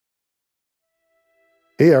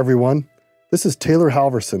Hey everyone, this is Taylor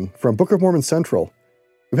Halverson from Book of Mormon Central.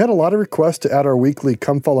 We've had a lot of requests to add our weekly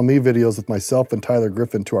Come Follow Me videos with myself and Tyler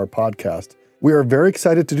Griffin to our podcast. We are very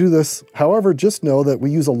excited to do this. However, just know that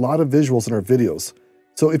we use a lot of visuals in our videos.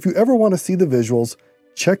 So if you ever want to see the visuals,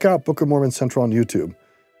 check out Book of Mormon Central on YouTube.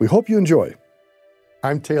 We hope you enjoy.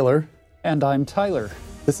 I'm Taylor. And I'm Tyler.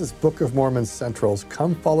 This is Book of Mormon Central's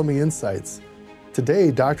Come Follow Me Insights.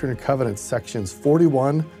 Today, Doctrine and Covenants sections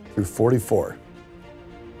 41 through 44.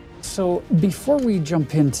 So before we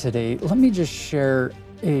jump in today, let me just share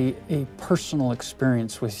a personal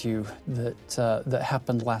experience with you that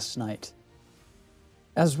happened last night.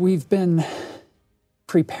 As we've been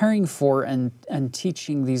preparing for and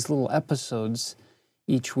teaching these little episodes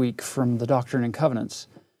each week from the Doctrine and Covenants,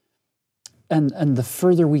 and the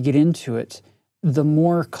further we get into it, the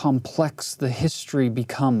more complex the history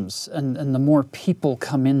becomes, and the more people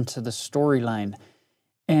come into the storyline,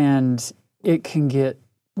 and it can get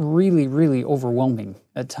really, really overwhelming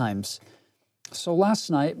at times. So last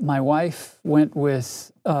night, my wife went with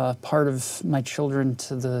part of my children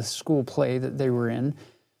to the school play that they were in,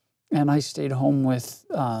 and I stayed home with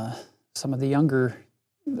some of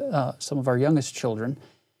our youngest children,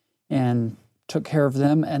 and took care of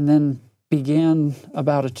them, and then began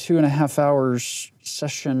about a 2.5 hours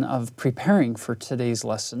session of preparing for today's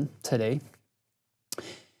lesson today,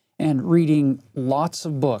 and reading lots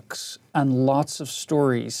of books and lots of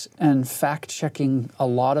stories and fact-checking a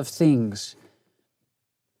lot of things.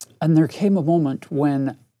 And there came a moment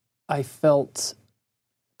when I felt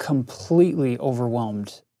completely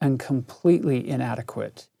overwhelmed and completely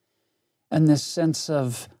inadequate. And this sense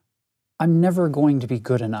of, I'm never going to be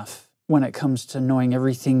good enough when it comes to knowing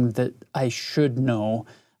everything that I should know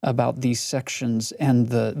about these sections and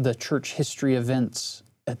the church history events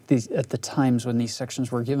at the times when these sections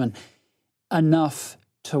were given, enough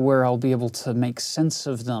to where I'll be able to make sense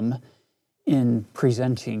of them in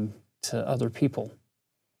presenting to other people.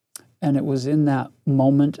 And it was in that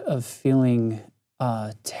moment of feeling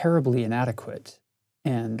terribly inadequate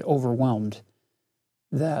and overwhelmed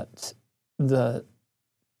that the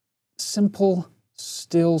simple,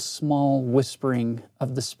 still, small whispering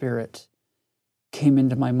of the Spirit came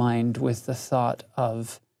into my mind with the thought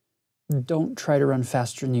of, don't try to run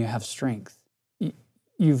faster than you have strength.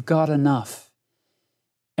 You've got enough.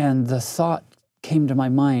 And the thought came to my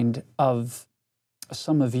mind of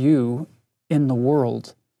some of you in the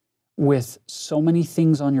world with so many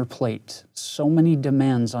things on your plate, so many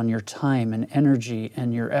demands on your time and energy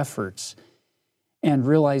and your efforts, and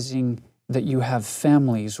realizing that you have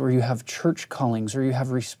families or you have church callings or you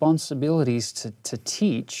have responsibilities to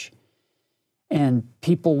teach, and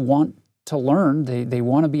people want to learn, they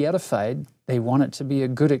want to be edified, they want it to be a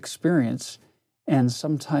good experience, and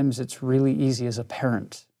sometimes it's really easy as a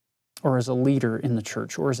parent or as a leader in the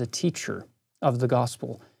church or as a teacher of the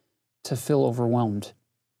gospel to feel overwhelmed.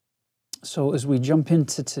 So as we jump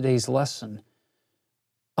into today's lesson,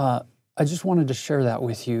 I just wanted to share that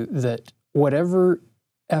with you, that whatever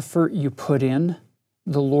effort you put in,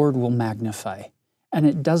 the Lord will magnify. And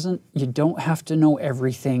you don't have to know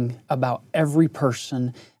everything about every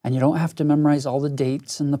person, and you don't have to memorize all the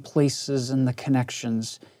dates and the places and the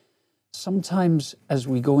connections. Sometimes as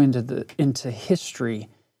we go into history,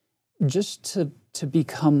 just to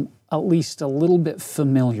become at least a little bit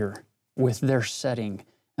familiar with their setting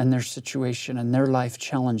and their situation and their life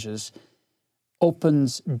challenges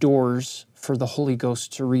opens doors for the Holy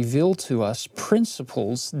Ghost to reveal to us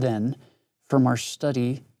principles then from our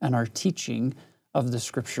study and our teaching of the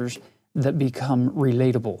Scriptures that become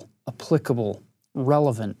relatable, applicable,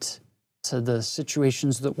 relevant to the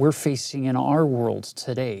situations that we're facing in our world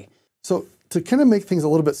today. So to kind of make things a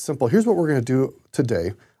little bit simple, here's what we're going to do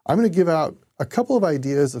today. I'm going to give out a couple of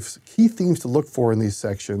ideas of key themes to look for in these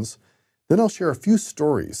sections. Then I'll share a few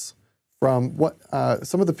stories from what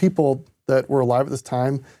some of the people that were alive at this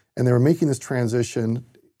time, and they were making this transition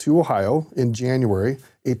to Ohio in January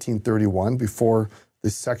 1831, before the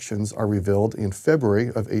sections are revealed in February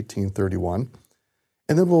of 1831.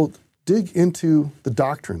 And then we'll dig into the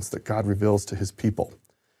doctrines that God reveals to his people.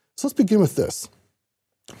 So let's begin with this.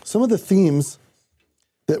 Some of the themes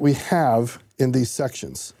that we have in these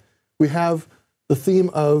sections. We have the theme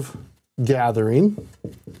of gathering,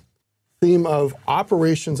 theme of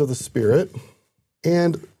operations of the Spirit,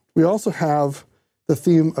 and we also have the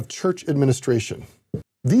theme of church administration.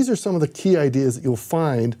 These are some of the key ideas that you'll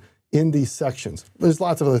find in these sections. There's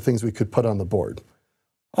lots of other things we could put on the board.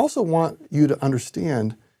 I also want you to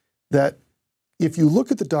understand that if you look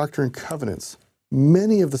at the Doctrine and Covenants,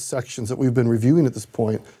 many of the sections that we've been reviewing at this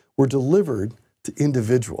point were delivered to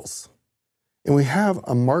individuals. And we have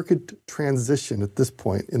a marked transition at this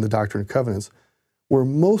point in the Doctrine and Covenants where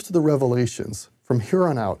most of the revelations from here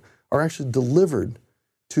on out are actually delivered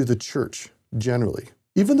to the church generally.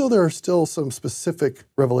 Even though there are still some specific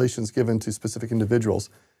revelations given to specific individuals,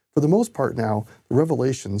 for the most part now, the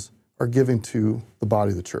revelations are given to the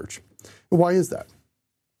body of the church. And why is that?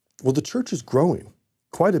 Well, the church is growing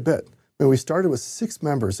quite a bit. I mean, we started with 6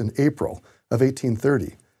 members in April of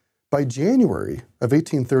 1830. By January of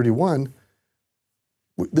 1831,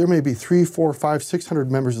 there may be 300, 400, 500,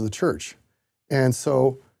 600 members of the church. And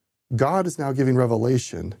so God is now giving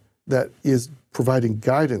revelation that is providing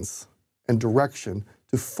guidance and direction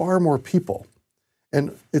to far more people.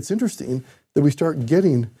 And it's interesting that we start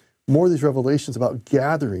getting more of these revelations about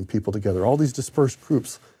gathering people together, all these dispersed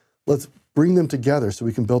groups. Let's bring them together so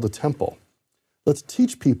we can build a temple. Let's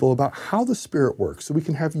teach people about how the Spirit works so we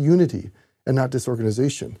can have unity and not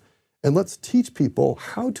disorganization. And let's teach people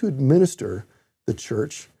how to administer the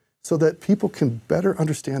church so that people can better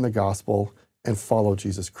understand the gospel and follow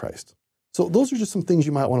Jesus Christ. So those are just some things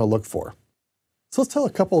you might want to look for. So let's tell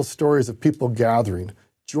a couple of stories of people gathering,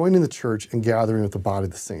 joining the church and gathering with the body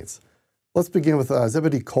of the saints. Let's begin with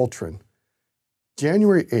Zebedee Coltrane.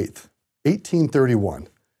 January 8th, 1831.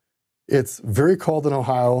 It's very cold in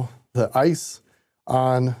Ohio. The ice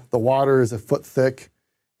on the water is a foot thick.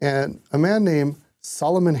 And a man named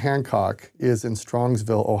Solomon Hancock is in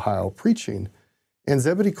Strongsville, Ohio, preaching. And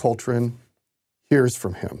Zebedee Coltrane hears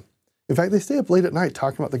from him. In fact, they stay up late at night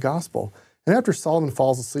talking about the gospel. And after Solomon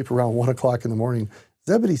falls asleep around 1 o'clock in the morning,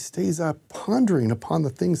 Zebedee stays up pondering upon the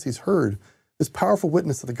things he's heard, this powerful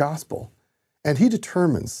witness of the gospel. And he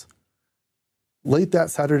determines, late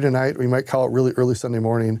that Saturday night, or you might call it really early Sunday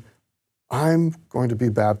morning, I'm going to be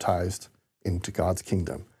baptized into God's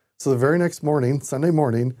kingdom. So the very next morning, Sunday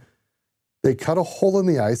morning, they cut a hole in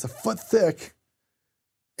the ice, a foot thick,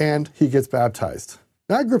 and he gets baptized.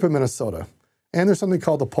 Now, I grew up in Minnesota, and there's something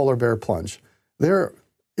called the polar bear plunge. There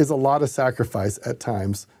is a lot of sacrifice at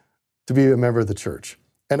times to be a member of the church.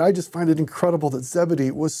 And I just find it incredible that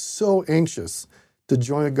Zebedee was so anxious to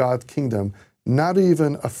join God's kingdom, not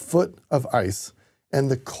even a foot of ice, and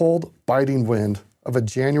the cold, biting wind of a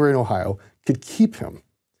January in Ohio could keep him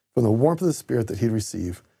from the warmth of the Spirit that he'd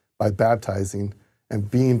received by baptizing and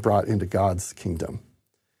being brought into God's kingdom.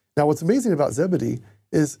 Now, what's amazing about Zebedee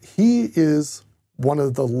is he is one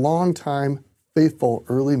of the longtime faithful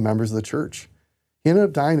early members of the church. He ended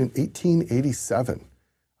up dying in 1887.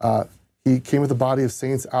 He came with the body of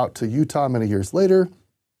saints out to Utah many years later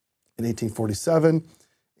in 1847,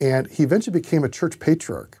 and he eventually became a church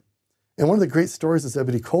patriarch. And one of the great stories of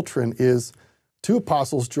Zebedee Coltrane is 2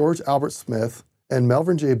 apostles, George Albert Smith and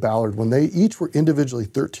Melvin J. Ballard, when they each were individually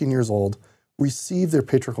 13 years old, received their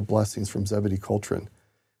patriarchal blessings from Zebedee Coltrane.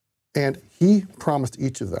 And he promised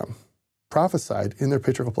each of them, prophesied in their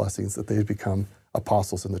patriarchal blessings that they'd become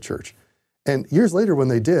apostles in the church. And years later when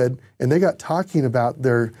they did, and they got talking about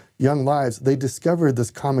their young lives, they discovered this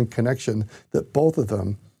common connection that both of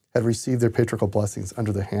them had received their patriarchal blessings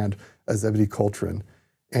under the hand of Zebedee Coltrane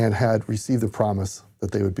and had received the promise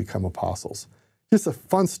that they would become apostles. Just a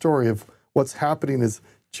fun story of what's happening as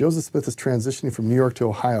Joseph Smith is transitioning from New York to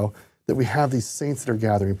Ohio, that we have these saints that are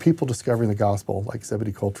gathering, people discovering the gospel like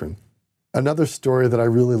Zebedee Coltrane. Another story that I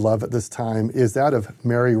really love at this time is that of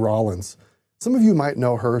Mary Rollins. Some of you might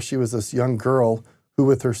know her. She was this young girl who,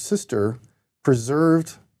 with her sister,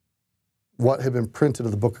 preserved what had been printed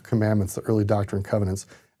of the Book of Commandments, the early Doctrine and Covenants,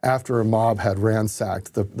 after a mob had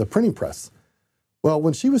ransacked the printing press. Well,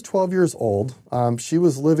 when she was 12 years old, she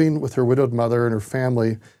was living with her widowed mother and her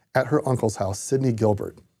family at her uncle's house, Sidney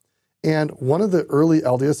Gilbert. And one of the early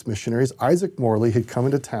LDS missionaries, Isaac Morley, had come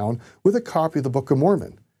into town with a copy of the Book of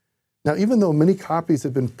Mormon. Now, even though many copies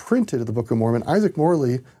had been printed of the Book of Mormon, Isaac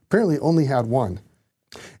Morley apparently only had one.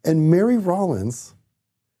 And Mary Rollins,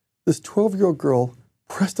 this 12-year-old girl,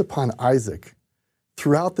 pressed upon Isaac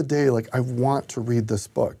throughout the day, like, I want to read this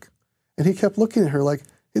book. And he kept looking at her like,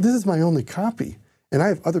 hey, this is my only copy. And I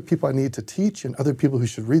have other people I need to teach and other people who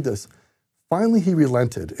should read this. Finally, he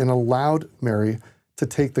relented and allowed Mary to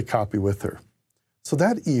take the copy with her. So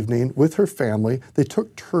that evening, with her family, they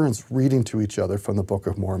took turns reading to each other from the Book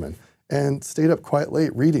of Mormon and stayed up quite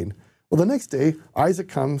late reading. Well, the next day, Isaac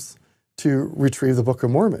comes to retrieve the Book of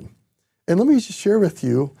Mormon. And let me just share with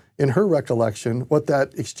you, in her recollection, what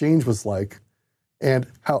that exchange was like and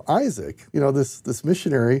how Isaac, this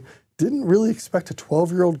missionary, didn't really expect a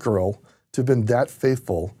 12-year-old girl to have been that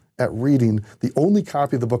faithful at reading the only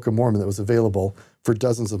copy of the Book of Mormon that was available for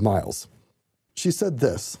dozens of miles. She said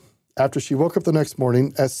this, after she woke up the next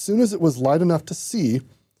morning, as soon as it was light enough to see,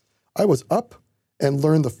 I was up and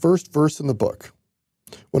learned the first verse in the book.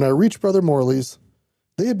 When I reached Brother Morley's,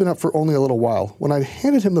 they had been up for only a little while. When I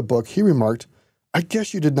handed him the book, he remarked, "I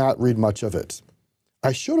guess you did not read much of it."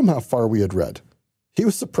 I showed him how far we had read. He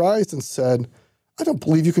was surprised and said, "I don't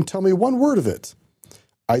believe you can tell me one word of it."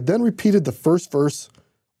 I then repeated the first verse,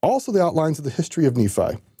 also the outlines of the history of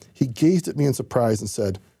Nephi. He gazed at me in surprise and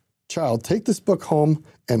said, "Child, take this book home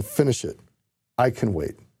and finish it. I can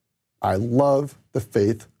wait." I love the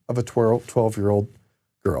faith of a 12-year-old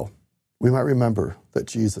girl. We might remember that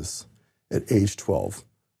Jesus, at age 12,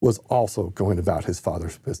 was also going about his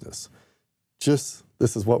Father's business. This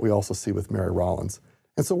is what we also see with Mary Rollins.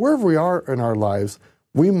 And so wherever we are in our lives,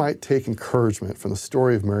 we might take encouragement from the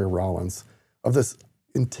story of Mary Rollins, of this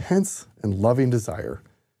intense and loving desire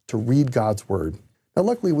to read God's word. Now,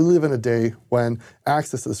 luckily, we live in a day when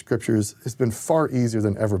access to the scriptures has been far easier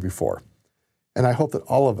than ever before. And I hope that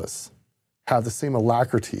all of us have the same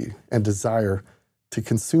alacrity and desire to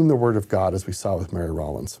consume the word of God as we saw with Mary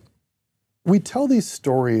Rollins. We tell these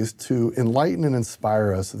stories to enlighten and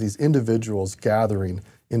inspire us of these individuals gathering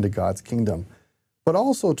into God's kingdom, but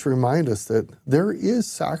also to remind us that there is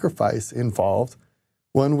sacrifice involved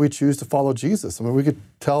when we choose to follow Jesus. I mean, we could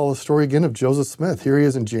tell the story again of Joseph Smith. Here he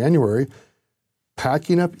is in January,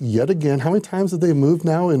 packing up yet again. How many times have they moved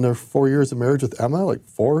now in their 4 years of marriage with Emma? Like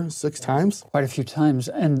 4, 6 times? Quite a few times.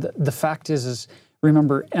 And the fact is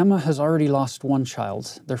remember, Emma has already lost one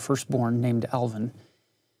child, their firstborn, named Alvin.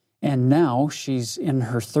 And now she's in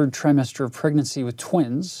her 3rd trimester of pregnancy with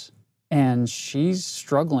twins, and she's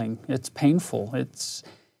struggling. It's painful. It's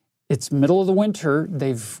middle of the winter.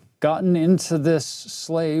 They've gotten into this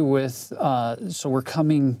sleigh with, so we're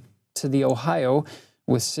coming to the Ohio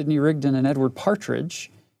with Sidney Rigdon and Edward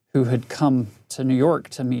Partridge, who had come to New York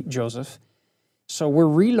to meet Joseph. So we're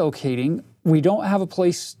relocating. We don't have a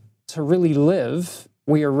place to really live.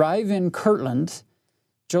 We arrive in Kirtland.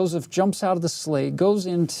 Joseph jumps out of the sleigh, goes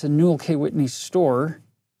into Newell K. Whitney's store,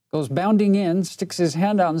 goes bounding in, sticks his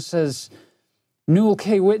hand out and says, "Newell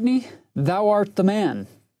K. Whitney, thou art the man."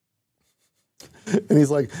 And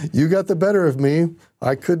he's like, "You got the better of me.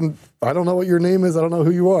 I don't know what your name is. I don't know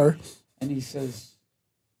who you are." And he says,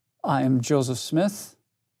 "I am Joseph Smith.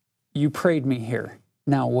 You prayed me here.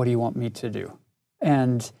 Now what do you want me to do?"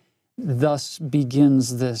 And thus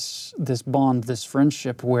begins this bond, this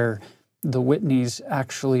friendship where the Whitneys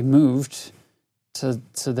actually moved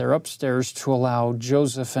to their upstairs to allow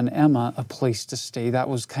Joseph and Emma a place to stay. That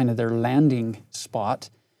was kind of their landing spot.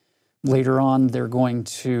 Later on, they're going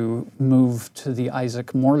to move to the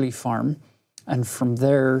Isaac Morley farm. And from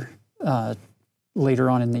there, later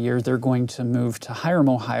on in the year, they're going to move to Hiram,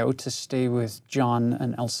 Ohio to stay with John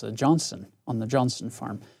and Elsa Johnson on the Johnson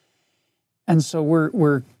farm. And so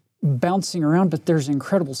we're bouncing around, but there's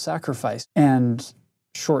incredible sacrifice. And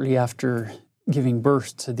shortly after giving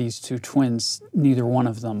birth to these 2 twins, neither one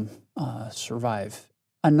of them survive.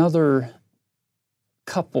 Another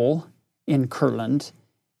couple in Kirtland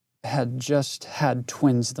had just had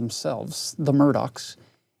twins themselves, the Murdochs,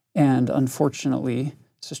 and unfortunately,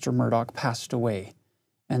 Sister Murdoch passed away.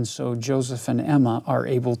 And so Joseph and Emma are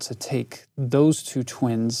able to take those 2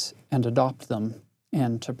 twins and adopt them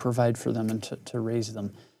and to provide for them and to raise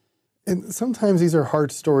them. And sometimes these are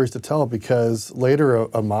hard stories to tell because later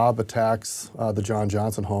a mob attacks the John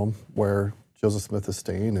Johnson home where Joseph Smith is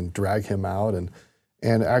staying and drag him out. And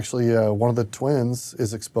actually one of the twins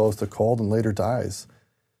is exposed to cold and later dies.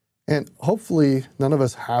 And hopefully none of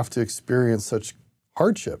us have to experience such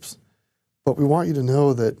hardships. But we want you to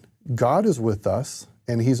know that God is with us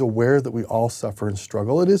and he's aware that we all suffer and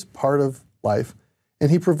struggle. It is part of life. And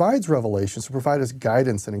he provides revelations to provide us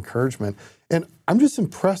guidance and encouragement. And I'm just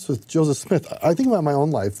impressed with Joseph Smith. I think about my own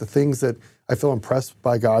life, the things that I feel impressed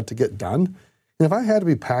by God to get done. And if I had to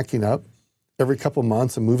be packing up every couple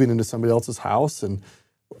months and moving into somebody else's house and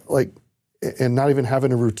not even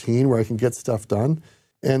having a routine where I can get stuff done.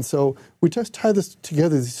 And so we just tie this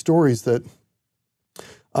together, these stories that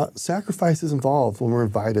sacrifice is involved when we're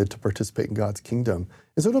invited to participate in God's kingdom.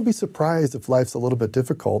 And so don't be surprised if life's a little bit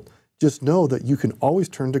difficult. Just know that you can always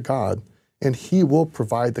turn to God and he will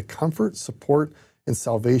provide the comfort, support, and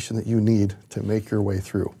salvation that you need to make your way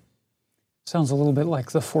through. Sounds a little bit like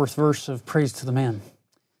the 4th verse of Praise to the Man.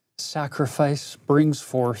 Sacrifice brings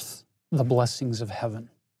forth the blessings of heaven.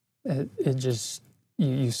 It just,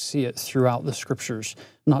 you see it throughout the scriptures,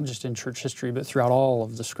 not just in church history, but throughout all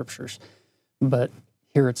of the scriptures. But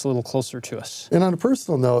here it's a little closer to us. And on a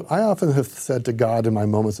personal note, I often have said to God in my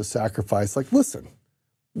moments of sacrifice, like, listen,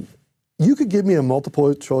 you could give me a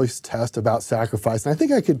multiple choice test about sacrifice, and I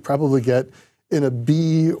think I could probably get in a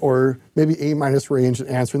B or maybe A- range in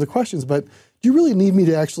answering the questions, but do you really need me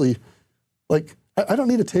to actually, I don't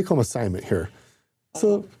need a take-home assignment here.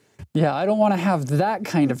 So, Yeah, I don't want to have that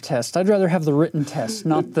kind of test. I'd rather have the written test,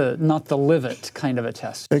 not the live it kind of a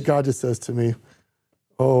test. and God just says to me,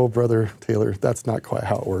 "Oh, Brother Taylor, that's not quite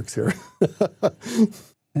how it works here."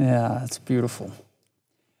 Yeah, that's beautiful.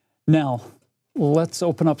 Now, let's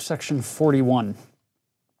open up section 41.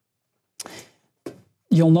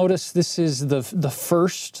 You'll notice this is the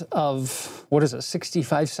first of,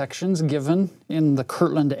 65 sections given in the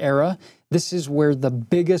Kirtland era. This is where the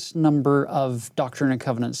biggest number of Doctrine and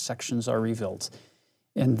Covenants sections are revealed.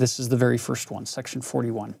 And this is the very first one, section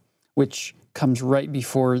 41, which comes right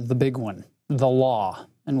before the big one, the law.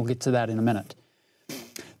 And we'll get to that in a minute.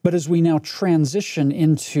 But as we now transition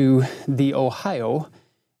into the Ohio,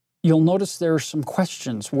 you'll notice there are some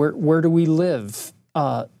questions. Where do we live?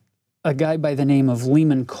 A guy by the name of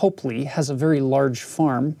Lehman Copley has a very large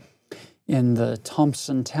farm in the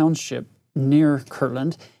Thompson Township near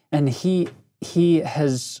Kirtland, and he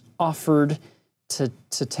has offered to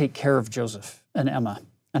take care of Joseph and Emma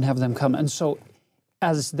and have them come. And so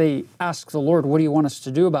as they ask the Lord, what do you want us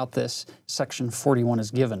to do about this? Section 41 is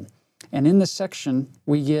given. And in this section,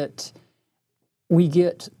 we get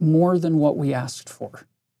more than what we asked for,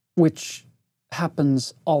 which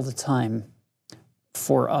happens all the time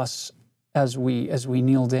for us as we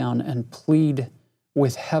kneel down and plead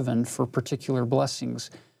with heaven for particular blessings.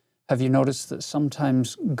 Have you noticed that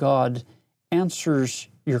sometimes God answers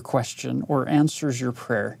your question or answers your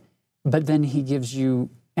prayer, but then He gives you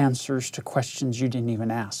answers to questions you didn't even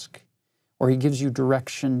ask? Or He gives you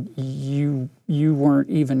direction you weren't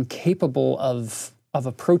even capable of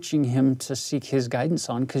approaching Him to seek His guidance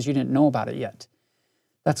on because you didn't know about it yet.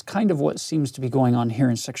 That's kind of what seems to be going on here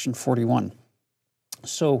in section 41.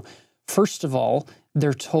 So, first of all,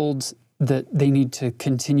 they're told that they need to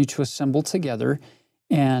continue to assemble together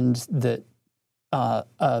and that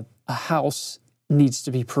a house needs to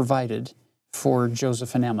be provided for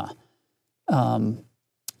Joseph and Emma. And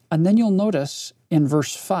then you'll notice in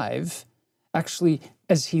verse 5, actually,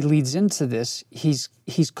 as he leads into this, he's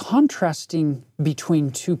contrasting between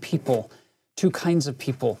two kinds of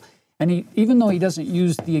people. And even though he doesn't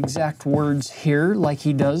use the exact words here like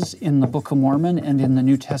he does in the Book of Mormon and in the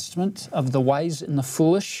New Testament of the wise and the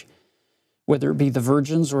foolish, whether it be the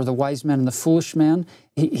virgins or the wise man and the foolish man,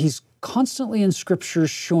 he's constantly in Scripture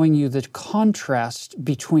showing you the contrast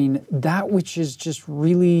between that which is just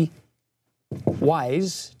really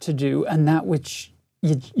wise to do and that which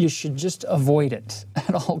you should just avoid it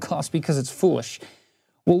at all costs because it's foolish.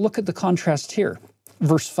 Well, look at the contrast here.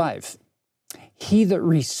 Verse 5. He that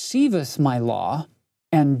receiveth my law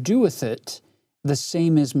and doeth it, the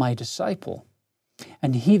same is my disciple.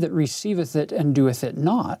 And he that receiveth it and doeth it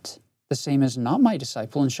not, the same is not my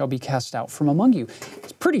disciple, and shall be cast out from among you.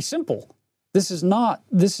 It's pretty simple. This is not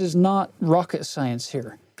rocket science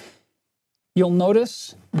here. You'll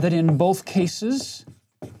notice that in both cases,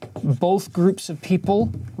 both groups of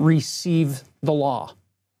people receive the law.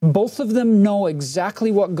 Both of them know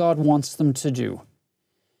exactly what God wants them to do.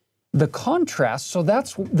 The contrast, so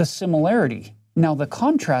that's the similarity. Now the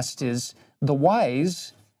contrast is the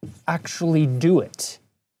wise actually do it.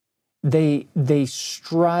 They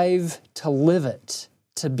strive to live it,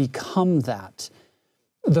 to become that.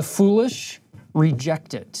 The foolish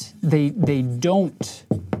reject it. They don't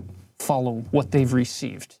follow what they've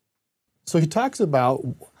received. So he talks about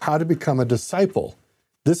how to become a disciple.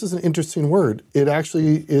 This is an interesting word. It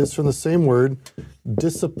actually is from the same word,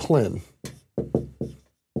 discipline.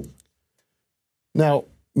 Now,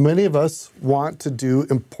 many of us want to do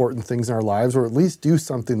important things in our lives, or at least do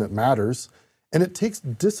something that matters, and it takes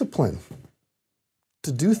discipline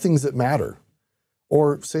to do things that matter.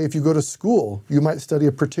 Or say if you go to school, you might study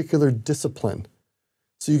a particular discipline.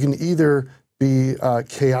 So you can either be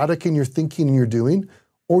chaotic in your thinking and your doing,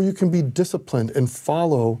 or you can be disciplined and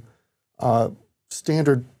follow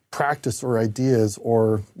standard practice or ideas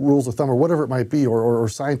or rules of thumb or whatever it might be, or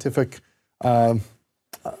scientific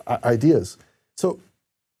ideas. So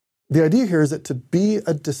the idea here is that to be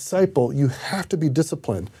a disciple, you have to be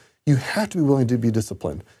disciplined. You have to be willing to be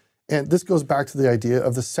disciplined. And this goes back to the idea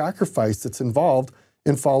of the sacrifice that's involved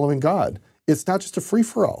in following God. It's not just a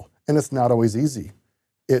free-for-all, and it's not always easy.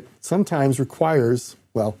 It sometimes requires,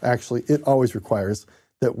 well, actually, it always requires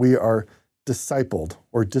that we are discipled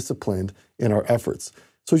or disciplined in our efforts.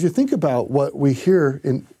 So as you think about what we hear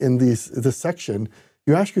in this section,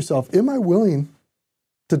 you ask yourself, am I willing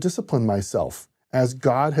to discipline myself as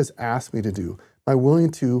God has asked me to do? Am I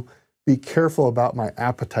willing to be careful about my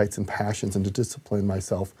appetites and passions and to discipline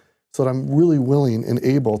myself so that I'm really willing and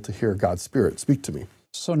able to hear God's Spirit speak to me?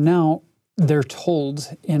 So now they're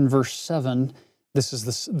told in verse 7, this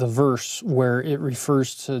is the verse where it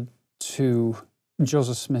refers to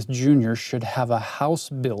Joseph Smith Jr. should have a house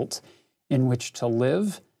built in which to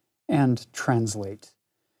live and translate.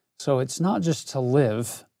 So it's not just to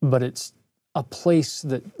live, but it's a place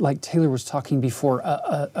that, like Taylor was talking before,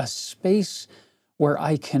 a space where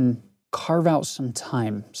I can carve out some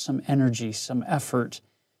time, some energy, some effort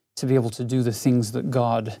to be able to do the things that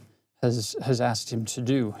God has asked him to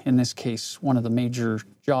do. In this case, one of the major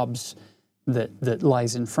jobs that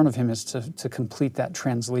lies in front of him is to complete that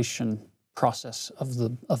translation process of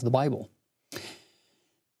the Bible.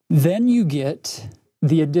 Then you get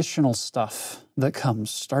the additional stuff that comes,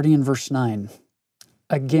 starting in verse 9.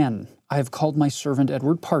 Again, I have called my servant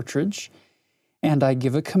Edward Partridge, and I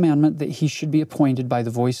give a commandment that he should be appointed by the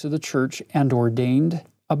voice of the church and ordained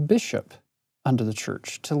a bishop unto the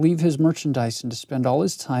church, to leave his merchandise and to spend all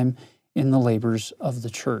his time in the labors of the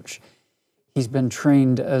church. He's been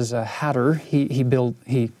trained as a hatter. He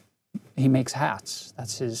makes hats.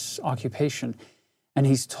 That's his occupation. And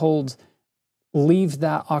he's told, leave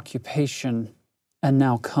that occupation and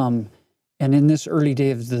now come. And in this early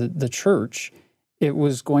day of the church, it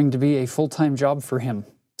was going to be a full-time job for him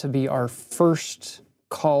to be our first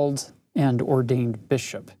called and ordained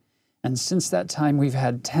bishop. And since that time, we've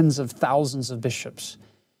had tens of thousands of bishops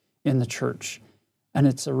in the church. And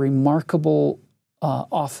it's a remarkable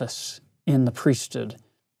office in the priesthood,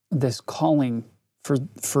 this calling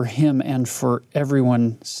for him and for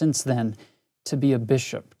everyone since then to be a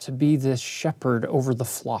bishop, to be this shepherd over the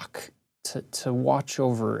flock, to watch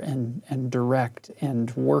over and direct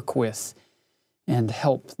and work with and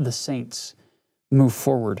help the saints move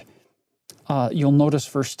forward. You'll notice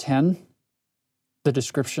verse 10, the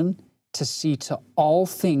description, to see to all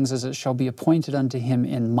things as it shall be appointed unto him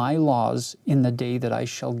in my laws in the day that I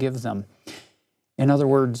shall give them. In other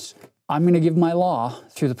words, I'm going to give my law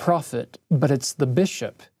through the prophet, but it's the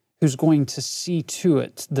bishop who's going to see to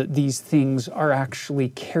it that these things are actually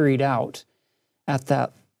carried out at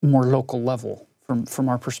that more local level from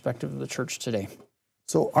our perspective of the church today.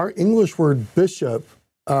 So our English word bishop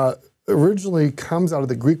originally comes out of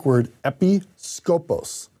the Greek word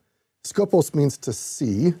episkopos. Skopos means to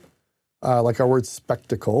see, like our word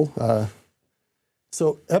spectacle.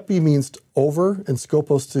 So epi means over and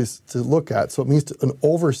skopos to look at. So it means an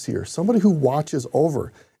overseer, somebody who watches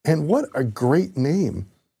over. And what a great name.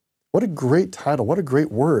 What a great title. What a great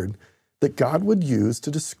word that God would use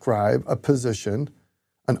to describe a position,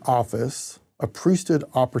 an office, a priesthood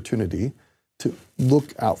opportunity to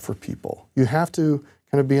look out for people. You have to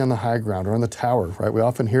kind of be on the high ground or on the tower, right? We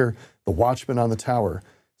often hear the watchman on the tower.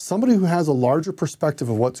 Somebody who has a larger perspective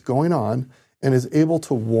of what's going on and is able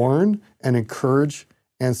to warn and encourage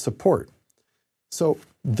and support. So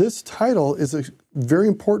this title is a very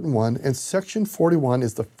important one, and Section 41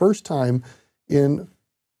 is the first time in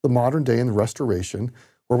the modern day in the Restoration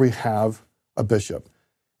where we have a bishop.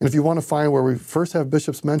 And if you want to find where we first have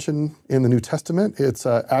bishops mentioned in the New Testament, it's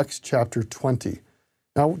Acts chapter 20.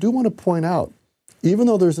 Now, I do want to point out, even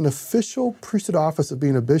though there's an official priesthood office of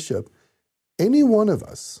being a bishop, any one of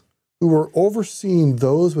us who are overseeing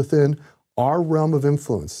those within our realm of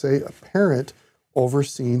influence, say a parent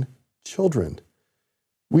overseeing children,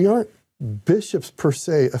 we aren't bishops per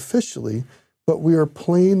se officially, but we are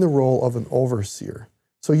playing the role of an overseer.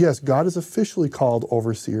 So yes, God has officially called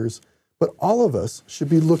overseers, but all of us should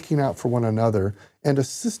be looking out for one another and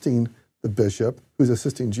assisting the bishop who's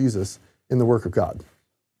assisting Jesus in the work of God.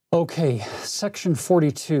 Okay, Section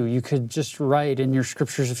 42, you could just write in your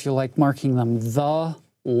scriptures, if you like marking them, the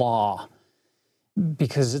law,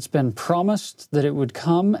 because it's been promised that it would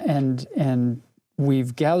come, and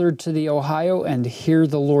we've gathered to the Ohio, and here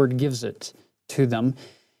the Lord gives it to them.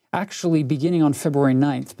 Actually, beginning on February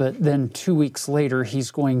 9th, but then 2 weeks later,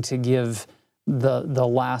 he's going to give the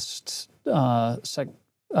last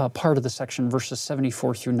part of the section, verses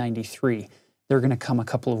 74 through 93. They're going to come a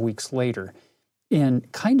couple of weeks later. In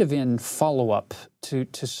follow-up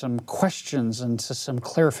to some questions and to some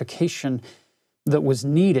clarification that was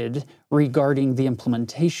needed regarding the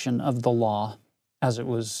implementation of the law as it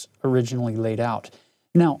was originally laid out.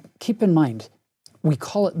 Now, keep in mind, we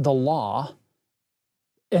call it the law,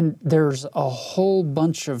 and there's a whole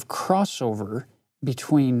bunch of crossover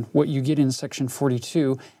between what you get in Section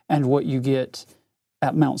 42 and what you get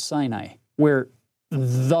at Mount Sinai, where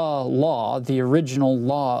the law, the original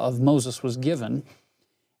law of Moses, was given,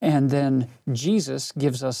 and then Jesus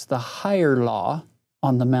gives us the higher law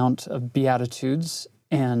on the Mount of Beatitudes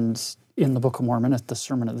and in the Book of Mormon at the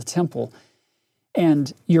Sermon of the Temple.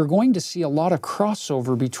 And you're going to see a lot of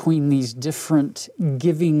crossover between these different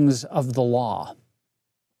givings of the law.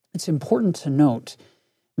 It's important to note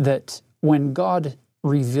that when God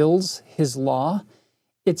reveals His law,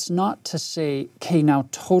 it's not to say, okay, now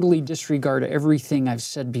totally disregard everything I've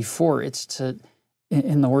said before. It's to,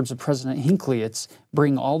 in the words of President Hinckley, it's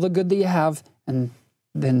bring all the good that you have and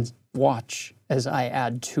then watch as I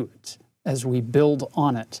add to it, as we build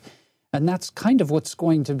on it. And that's kind of what's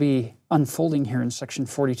going to be unfolding here in section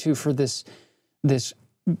 42 for this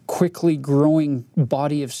quickly growing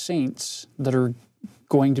body of saints that are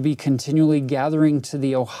going to be continually gathering to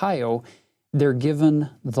the Ohio. They're given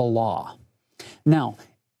the law. Now,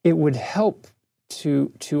 it would help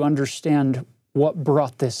to understand what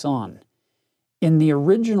brought this on. In the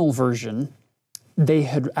original version, they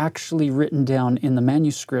had actually written down in the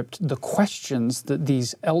manuscript the questions that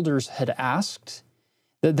these elders had asked,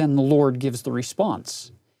 that then the Lord gives the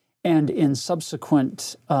response. And in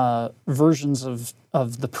subsequent versions of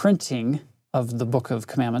the printing of the Book of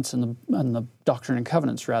Commandments and the Doctrine and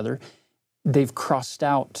Covenants, rather, they've crossed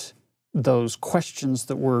out those questions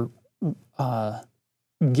that were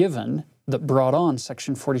given that brought on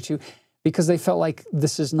section 42 because they felt like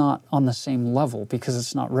this is not on the same level because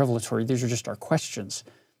it's not revelatory. These are just our questions.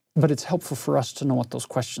 But it's helpful for us to know what those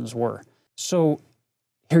questions were. So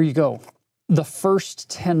here you go. The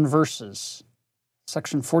first 10 verses,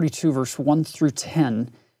 section 42, verse 1 through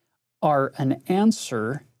 10, are an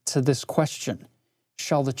answer to this question.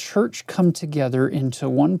 Shall the church come together into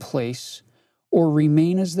one place or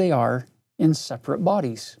remain as they are in separate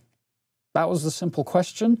bodies? That was the simple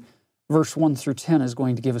question. Verse 1 through 10 is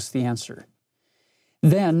going to give us the answer.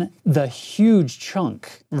 Then the huge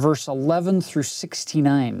chunk, verse 11 through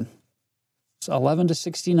 69. So 11 to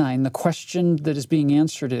 69, the question that is being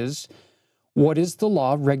answered is, what is the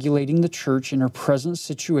law regulating the church in her present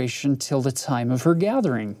situation till the time of her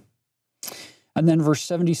gathering? And then verse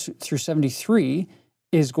 70 through 73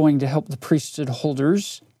 is going to help the priesthood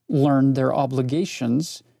holders learn their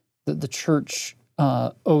obligations that the church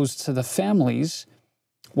owes to the families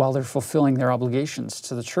while they're fulfilling their obligations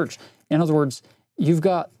to the church. In other words, you've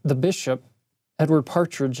got the bishop, Edward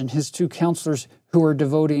Partridge, and his two counselors who are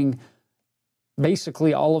devoting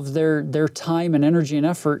basically all of their time and energy and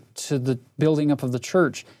effort to the building up of the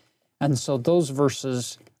church. And so those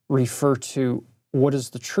verses refer to what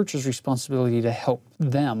is the church's responsibility to help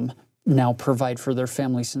them now provide for their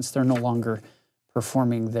family since they're no longer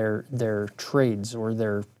performing their trades or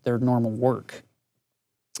their normal work.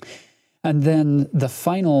 And then the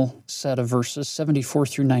final set of verses, 74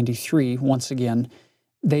 through 93, once again,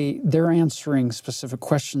 they're answering specific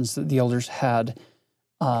questions that the elders had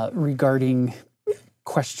regarding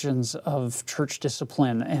questions of church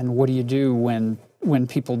discipline and what do you do when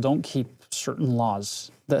people don't keep certain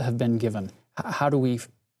laws that have been given. How do we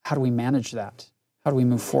manage that? How do we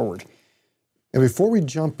move forward? And before we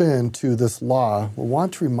jump into this law, we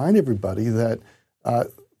want to remind everybody that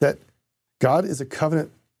that God is a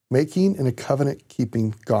covenant-making and a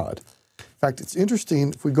covenant-keeping God. In fact, it's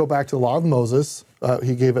interesting, if we go back to the law of Moses,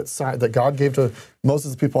 that God gave to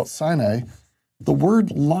Moses, the people at Sinai, the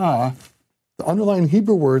word law, the underlying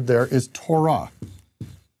Hebrew word there is Torah.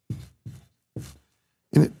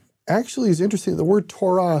 And it actually is interesting, the word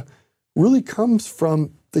Torah really comes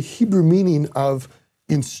from the Hebrew meaning of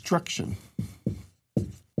instruction.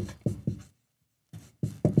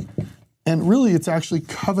 And really, it's actually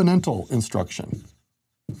covenantal instruction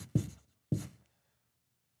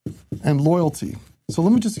and loyalty. So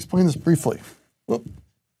let me just explain this briefly.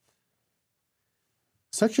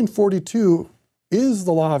 Section 42 is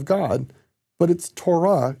the law of God, but it's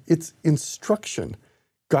Torah, it's instruction.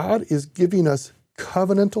 God is giving us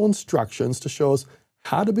covenantal instructions to show us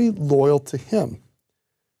how to be loyal to Him.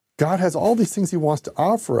 God has all these things He wants to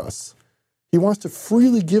offer us. He wants to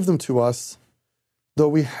freely give them to us, though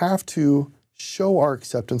we have to show our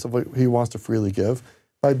acceptance of what He wants to freely give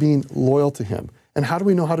by being loyal to Him. And how do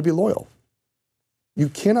we know how to be loyal? You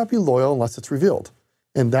cannot be loyal unless it's revealed.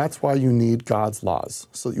 And that's why you need God's laws,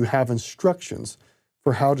 so that you have instructions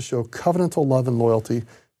for how to show covenantal love and loyalty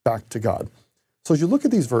back to God. So as you look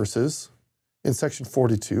at these verses in section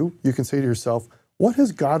 42, you can say to yourself, what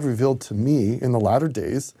has God revealed to me in the latter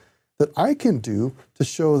days that I can do to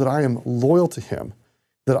show that I am loyal to Him,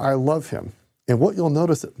 that I love Him? And what you'll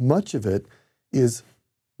notice that much of it is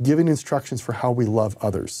giving instructions for how we love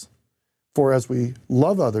others. For as we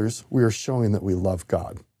love others, we are showing that we love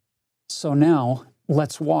God. So now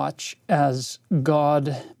let's watch as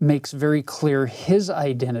God makes very clear His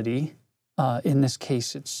identity. In this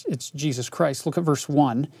case, it's Jesus Christ. Look at verse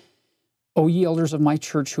 1. O ye elders of my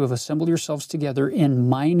church who have assembled yourselves together in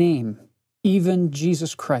my name, even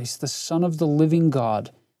Jesus Christ, the Son of the living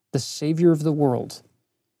God, the Savior of the world,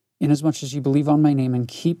 inasmuch as ye believe on my name and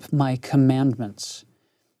keep my commandments.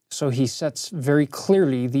 So he sets very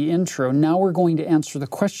clearly the intro. Now we're going to answer the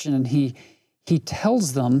question, and he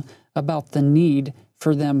tells them about the need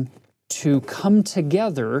for them to come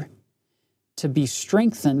together, to be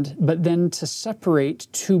strengthened, but then to separate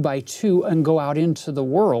 2 by 2 and go out into the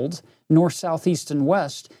world, north, south, east, and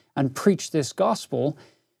west, and preach this gospel,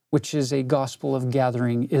 which is a gospel of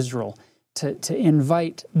gathering Israel. To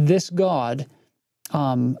invite this God,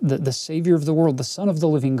 the Savior of the world, the Son of the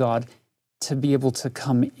living God, to be able to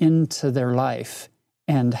come into their life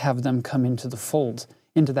and have them come into the fold,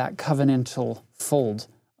 into that covenantal fold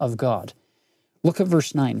of God. Look at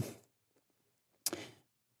verse 9.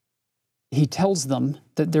 He tells them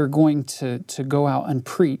that they're going to go out and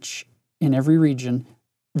preach in every region,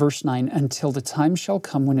 verse 9, until the time shall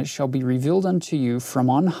come when it shall be revealed unto you from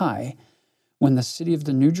on high, when the city of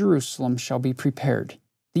the New Jerusalem shall be prepared,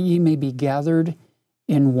 that ye may be gathered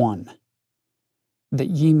in one, that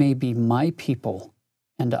ye may be my people,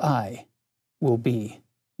 and I will be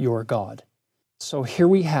your God. So here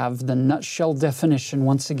we have the nutshell definition,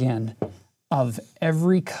 once again, of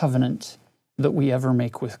every covenant that we ever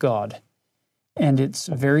make with God. And it's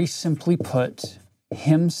very simply put,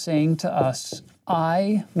 Him saying to us,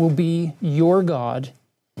 I will be your God.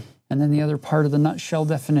 And then the other part of the nutshell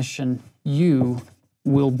definition, you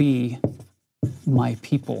will be my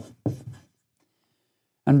people.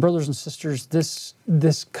 And brothers and sisters,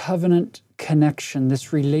 this covenant connection,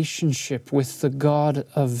 this relationship with the God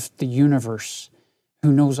of the universe,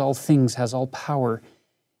 who knows all things, has all power,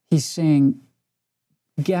 He's saying,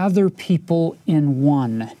 gather people in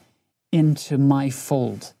one into my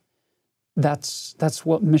fold. That's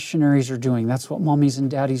what missionaries are doing. That's what mommies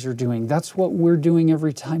and daddies are doing. That's what we're doing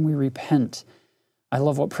every time we repent. I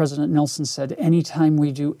love what President Nelson said, anytime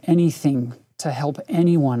we do anything to help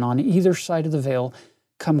anyone on either side of the veil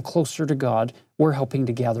come closer to God, we're helping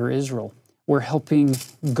to gather Israel. We're helping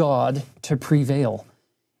God to prevail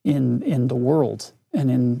in the world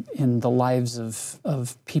and in the lives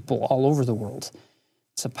of people all over the world.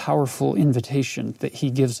 It's a powerful invitation that He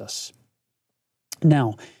gives us.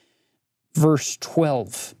 Now, verse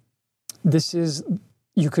 12, this is,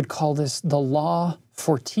 you could call this the law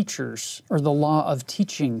for teachers, or the law of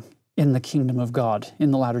teaching in the kingdom of God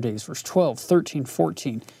in the latter days. Verse 12, 13,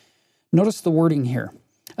 14. Notice the wording here.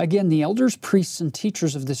 Again, the elders, priests, and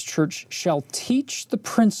teachers of this church shall teach the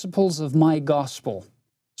principles of my gospel.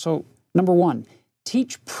 So, number one,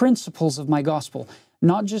 teach principles of my gospel,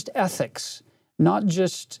 not just ethics, not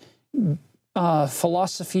just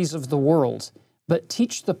philosophies of the world, but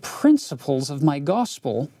teach the principles of my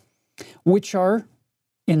gospel, which are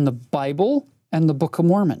in the Bible and the Book of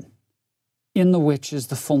Mormon, in the which is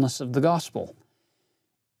the fullness of the gospel.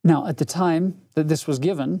 Now, at the time that this was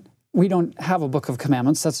given, we don't have a Book of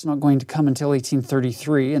Commandments. That's not going to come until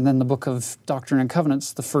 1833, and then the Book of Doctrine and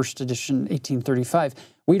Covenants, the first edition, 1835.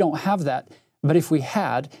 We don't have that, but if we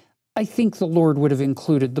had, I think the Lord would have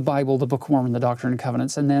included the Bible, the Book of Mormon, the Doctrine and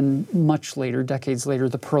Covenants, and then much later, decades later,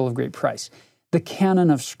 the Pearl of Great Price. The canon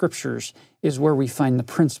of Scriptures is where we find the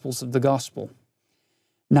principles of the gospel.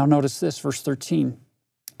 Now notice this, verse 13.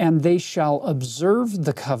 And they shall observe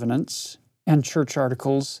the covenants and church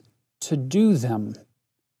articles to do them,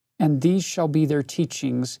 and these shall be their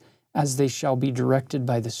teachings as they shall be directed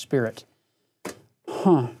by the Spirit.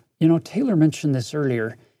 You know, Taylor mentioned this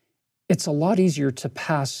earlier. It's a lot easier to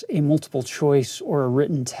pass a multiple choice or a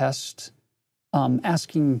written test,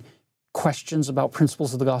 asking questions about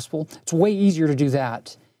principles of the gospel. It's way easier to do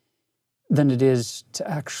that than it is to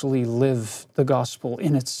actually live the gospel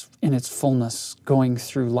in its fullness going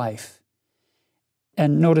through life.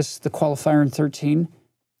 And notice the qualifier in 13,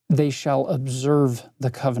 they shall observe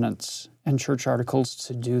the covenants and church articles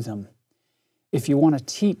to do them. If you want to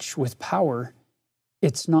teach with power,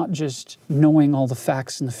 it's not just knowing all the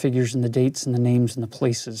facts and the figures and the dates and the names and the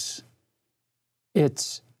places.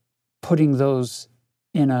 It's putting those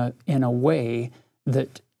in a way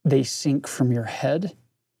that they sink from your head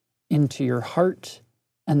into your heart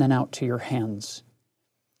and then out to your hands,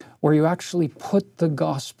 where you actually put the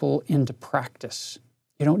gospel into practice.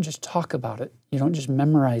 You don't just talk about it. You don't just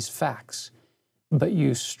memorize facts, but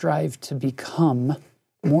you strive to become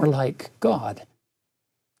more like God.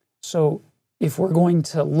 So if we're going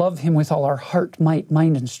to love Him with all our heart, might,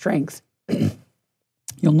 mind, and strength,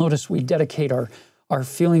 you'll notice we dedicate our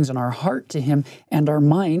feelings and our heart to Him, and our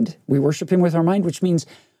mind, we worship Him with our mind, which means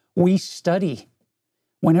we study.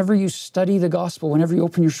 Whenever you study the gospel, whenever you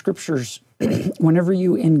open your scriptures, whenever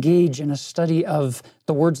you engage in a study of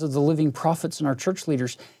the words of the living prophets and our church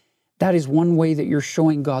leaders, that is one way that you're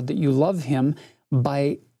showing God that you love Him,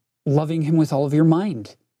 by loving Him with all of your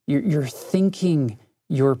mind. You're thinking,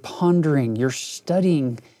 you're pondering, you're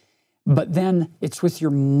studying But then it's with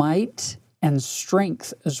your might and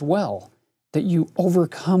strength as well that you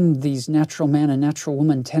overcome these natural man and natural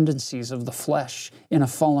woman tendencies of the flesh in a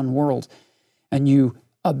fallen world, and you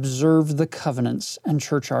observe the covenants and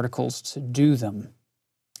church articles to do them.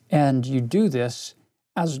 And you do this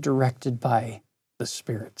as directed by the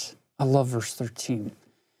Spirit. I love verse 13.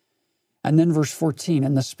 And then verse 14,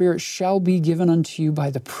 and the Spirit shall be given unto you by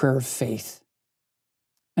the prayer of faith.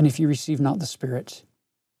 And if you receive not the Spirit,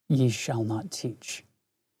 ye shall not teach.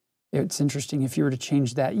 It's interesting, if you were to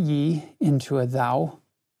change that ye into a thou,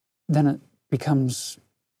 then it becomes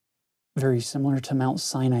very similar to Mount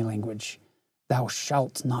Sinai language. Thou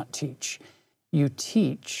shalt not teach. You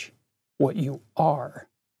teach what you are.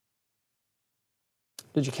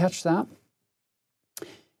 Did you catch that?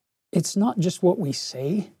 It's not just what we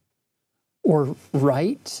say or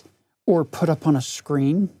write or put up on a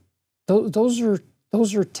screen. Those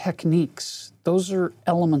are techniques. Those are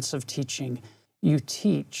elements of teaching. You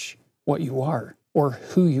teach what you are or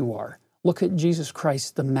who you are. Look at Jesus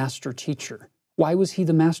Christ, the master teacher. Why was he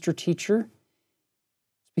the master teacher?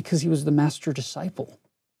 Because he was the master disciple.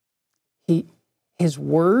 His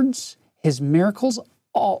words, his miracles,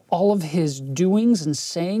 all of his doings and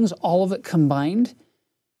sayings, all of it combined,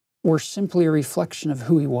 were simply a reflection of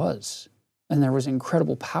who he was. And there was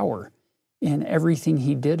incredible power in everything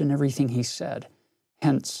he did and everything he said.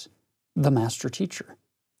 Hence, the master teacher,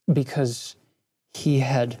 because he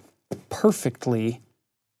had perfectly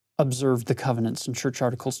observed the covenants and church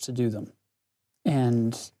articles to do them.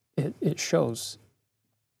 And it shows.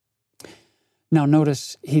 Now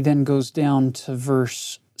notice he then goes down to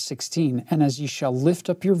verse 16, and as ye shall lift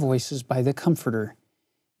up your voices by the Comforter,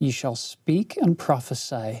 ye shall speak and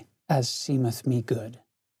prophesy as seemeth me good.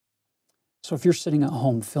 So if you're sitting at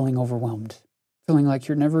home feeling overwhelmed, feeling like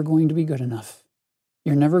you're never going to be good enough,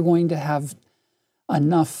 you're never going to have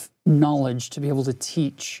enough knowledge to be able to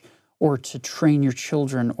teach or to train your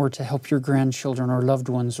children or to help your grandchildren or loved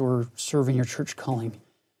ones or serve in your church calling.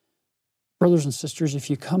 Brothers and sisters, if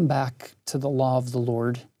you come back to the law of the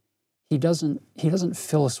Lord, He doesn't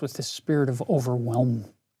fill us with this spirit of overwhelmment.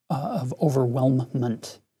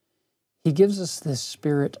 He gives us this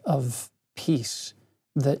spirit of peace,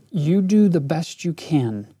 that you do the best you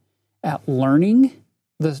can at learning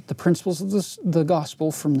the principles of the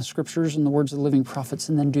gospel from the scriptures and the words of the living prophets,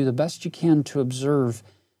 and then do the best you can to observe,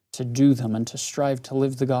 to do them, and to strive to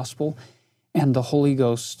live the gospel. And the Holy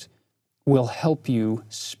Ghost will help you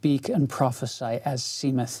speak and prophesy as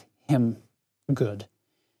seemeth him good.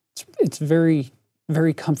 It's very,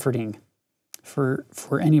 very comforting for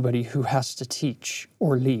anybody who has to teach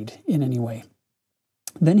or lead in any way.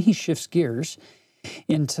 Then he shifts gears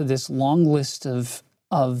into this long list of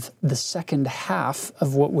the second half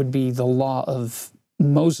of what would be the law of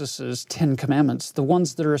Moses' 10 Commandments, the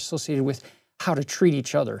ones that are associated with how to treat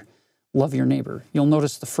each other. Love your neighbor. You'll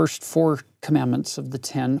notice the first 4 commandments of the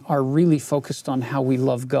 10 are really focused on how we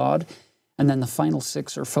love God, and then the final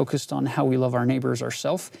 6 are focused on how we love our neighbors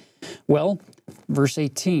ourselves. Well, verse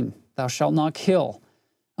 18, thou shalt not kill.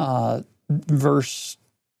 Verse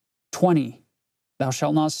 20, thou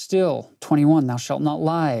shalt not steal. 21, thou shalt not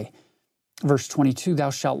lie. Verse 22, thou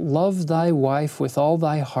shalt love thy wife with all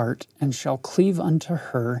thy heart, and shalt cleave unto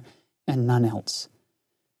her and none else.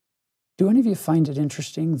 Do any of you find it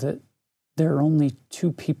interesting that there are only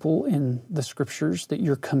 2 people in the scriptures that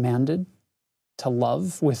you're commanded to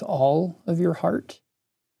love with all of your heart?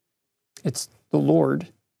 It's the Lord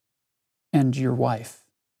and your wife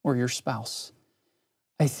or your spouse.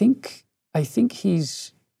 I think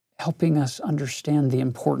he's helping us understand the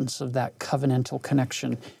importance of that covenantal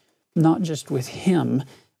connection, not just with him,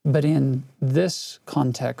 but in this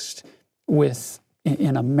context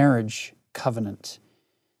in a marriage covenant,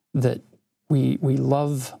 that we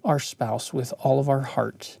love our spouse with all of our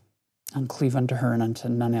heart and cleave unto her and unto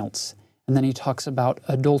none else. And then he talks about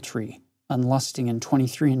adultery, unlusting in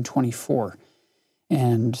 23 and 24,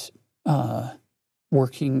 and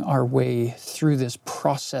working our way through this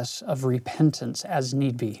process of repentance as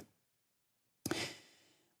need be.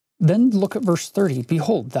 Then look at verse 30.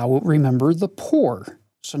 Behold, thou wilt remember the poor.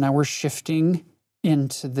 So now we're shifting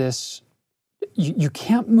into this. You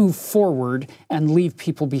can't move forward and leave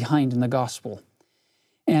people behind in the gospel.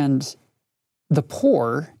 And the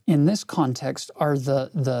poor in this context are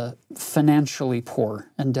the financially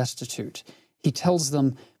poor and destitute. He tells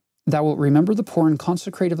them, thou wilt remember the poor and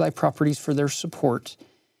consecrate of thy properties for their support,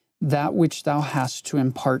 that which thou hast to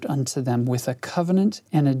impart unto them with a covenant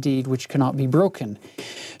and a deed which cannot be broken.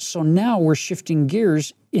 So now we're shifting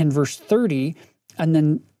gears in verse 30 and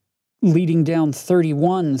then leading down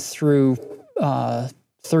 31 through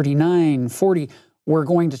 39, 40. we're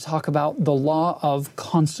going to talk about the law of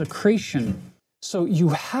consecration. So you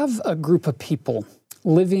have a group of people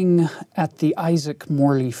living at the Isaac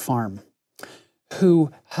Morley farm who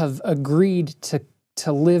have agreed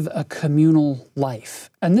to live a communal life.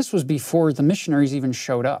 And this was before the missionaries even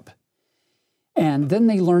showed up. And then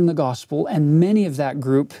they learned the gospel, and many of that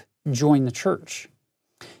group joined the church.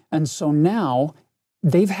 And so now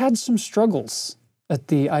they've had some struggles at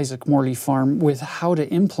the Isaac Morley farm with how to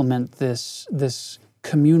implement this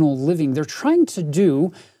communal living. They're trying to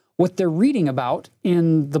do what they're reading about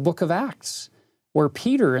in the book of Acts, where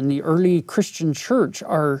Peter and the early Christian church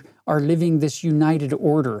are living this united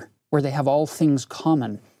order where they have all things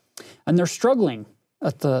common. And they're struggling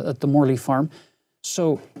at the Morley farm.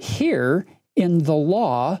 So here in the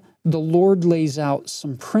law, the Lord lays out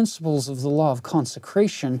some principles of the law of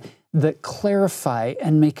consecration that clarify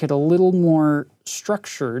and make it a little more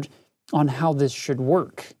structured on how this should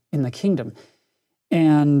work in the kingdom.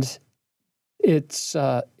 And it's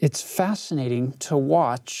fascinating to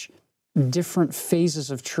watch different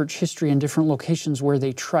phases of church history in different locations where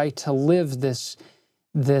they try to live this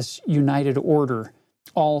united order,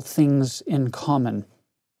 all things in common.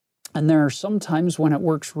 And there are some times when it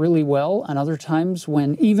works really well, and other times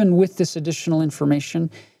when, even with this additional information,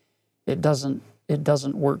 it doesn't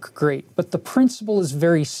work great. But the principle is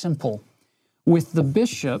very simple. With the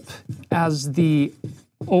bishop as the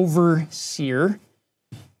overseer,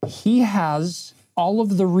 he has all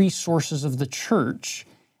of the resources of the church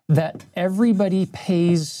that everybody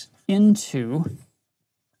pays into,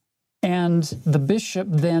 and the bishop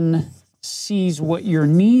then sees what your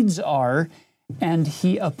needs are, and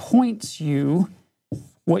he appoints you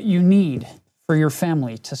what you need for your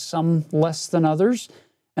family, to some less than others,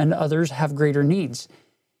 and others have greater needs.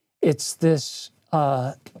 It's this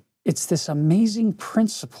amazing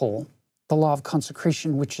principle, the law of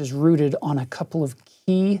consecration, which is rooted on a couple of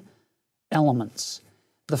key elements.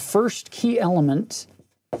 The first key element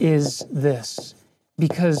is this,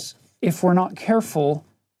 because if we're not careful,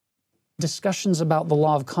 discussions about the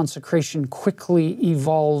law of consecration quickly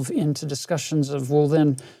evolve into discussions of, well,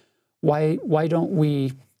 then why don't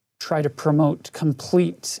we try to promote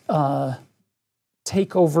complete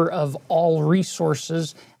takeover of all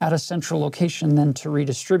resources at a central location than to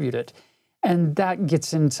redistribute it? And that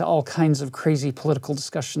gets into all kinds of crazy political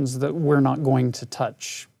discussions that we're not going to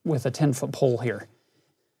touch with a 10-foot pole here.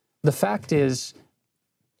 The fact is,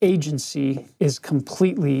 agency is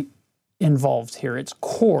completely involved here. It's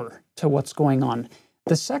core to what's going on.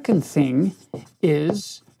 The second thing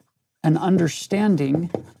is an understanding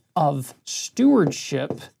of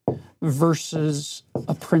stewardship versus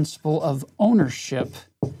a principle of ownership,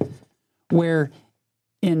 where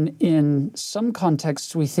in some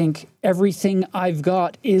contexts we think everything I've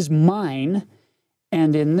got is mine,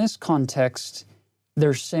 and in this context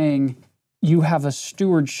they're saying you have a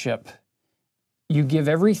stewardship. You give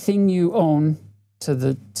everything you own to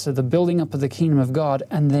the building up of the kingdom of God,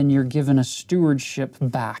 and then you're given a stewardship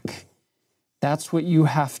back. That's what you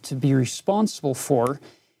have to be responsible for,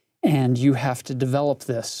 and you have to develop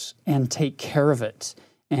this and take care of it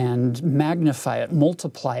and magnify it,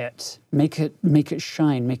 multiply it, make it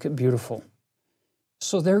shine, make it beautiful.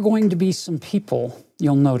 So there are going to be some people,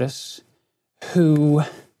 you'll notice, who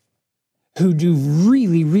do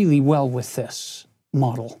really, really well with this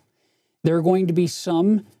model. There are going to be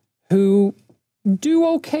some who do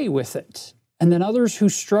okay with it, and then others who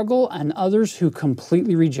struggle, and others who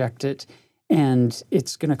completely reject it, and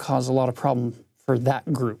it's going to cause a lot of problem for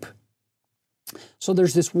that group. So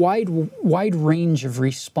there's this wide range of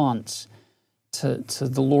response to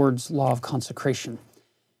the Lord's law of consecration,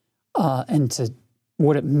 and to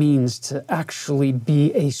what it means to actually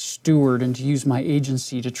be a steward and to use my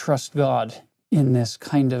agency to trust God in this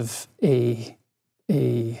kind of a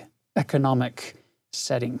economic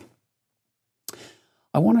setting.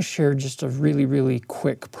 I want to share just a really, really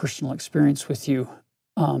quick personal experience with you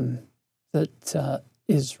that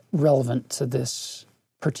is relevant to this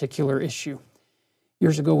particular issue.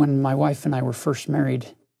 Years ago, when my wife and I were first married,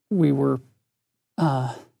 we were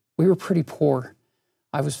pretty poor.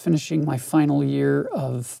 I was finishing my final year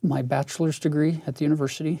of my bachelor's degree at the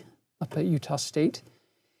university up at Utah State,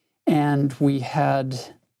 and we had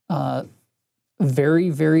a very,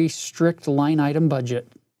 very strict line item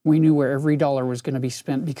budget. We knew where every dollar was going to be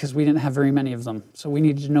spent because we didn't have very many of them, so we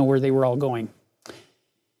needed to know where they were all going.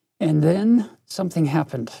 And then something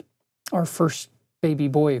happened. Our first baby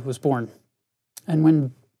boy was born. And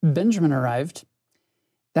when Benjamin arrived,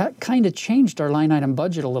 that kind of changed our line item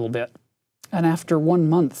budget a little bit. And after 1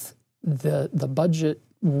 month, the budget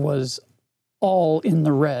was all in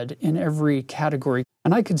the red in every category.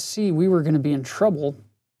 And I could see we were going to be in trouble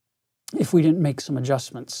if we didn't make some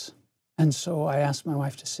adjustments. And so I asked my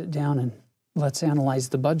wife to sit down and let's analyze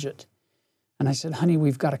the budget. And I said, honey,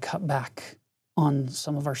 we've got to cut back on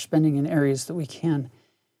some of our spending in areas that we can.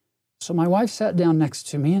 So my wife sat down next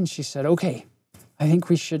to me and she said, okay, I think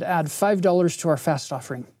we should add $5 to our fast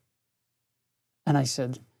offering. And I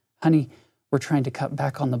said, honey, we're trying to cut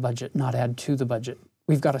back on the budget, not add to the budget.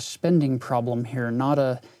 We've got a spending problem here, not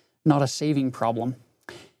a saving problem.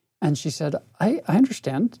 And she said, I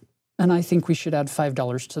understand, and I think we should add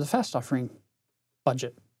 $5 to the fast offering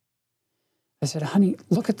budget. I said, honey,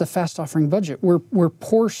 look at the fast offering budget. We're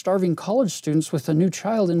poor, starving college students with a new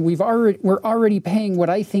child, and we're already paying what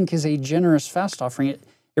I think is a generous fast offering. It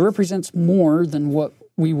represents more than what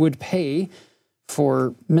we would pay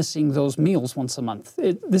for missing those meals once a month.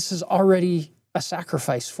 This is already a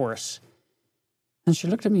sacrifice for us. And she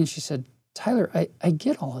looked at me and she said, Tyler, I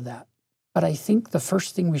get all of that, but I think the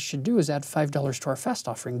first thing we should do is add $5 to our fast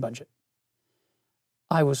offering budget.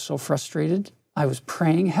 I was so frustrated. I was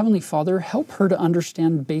praying, Heavenly Father, help her to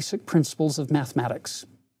understand basic principles of mathematics,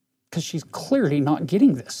 because she's clearly not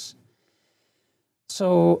getting this.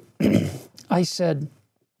 So I said,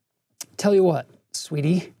 tell you what,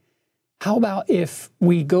 sweetie, how about if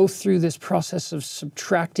we go through this process of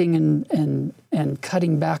subtracting and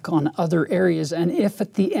cutting back on other areas, and if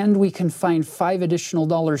at the end we can find $5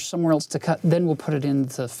 additional somewhere else to cut, then we'll put it in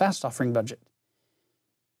the fast offering budget.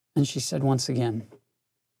 And she said once again,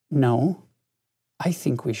 no, I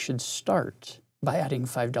think we should start by adding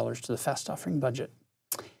 $5 to the fast offering budget.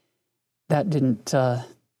 That didn't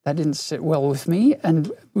sit well with me,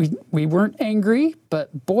 and we weren't angry,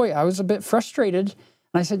 but boy, I was a bit frustrated.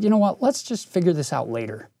 And I said, you know what, let's just figure this out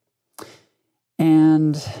later.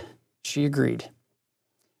 And she agreed.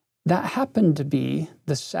 That happened to be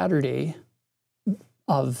the Saturday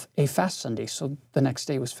of a fast Sunday, so the next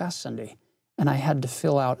day was fast Sunday. And I had to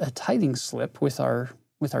fill out a tithing slip with our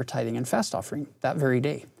tithing and fast offering that very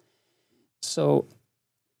day. So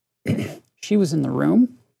she was in the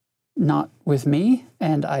room, not with me,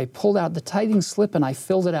 and I pulled out the tithing slip and I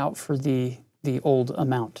filled it out for the old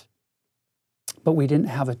amount. But we didn't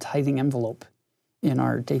have a tithing envelope in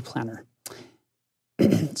our day planner.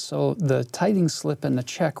 So the tithing slip and the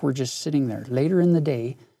check were just sitting there. Later in the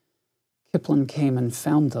day, Kiplin came and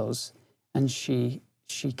found those, and she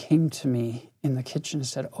came to me in the kitchen and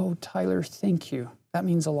said, oh, Tyler, thank you. That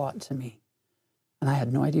means a lot to me. And I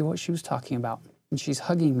had no idea what she was talking about. And she's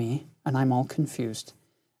hugging me, and I'm all confused.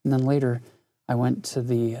 And then later, I went to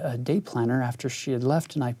the day planner after she had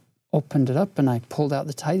left, and I opened it up, and I pulled out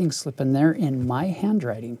the tithing slip, and there in my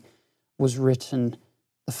handwriting was written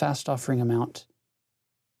the fast offering amount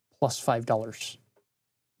plus $5,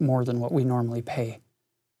 more than what we normally pay.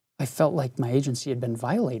 I felt like my agency had been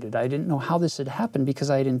violated. I didn't know how this had happened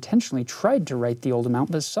because I had intentionally tried to write the old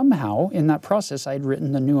amount, but somehow in that process I had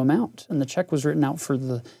written the new amount, and the check was written out for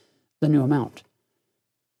the new amount.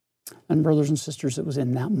 And brothers and sisters, it was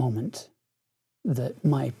in that moment that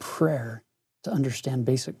my prayer to understand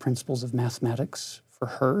basic principles of mathematics for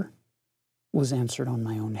her was answered on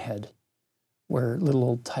my own head, where little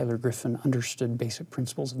old Tyler Griffin understood basic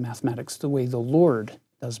principles of mathematics the way the Lord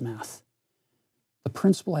does math. The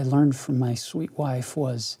principle I learned from my sweet wife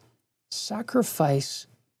was sacrifice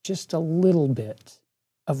just a little bit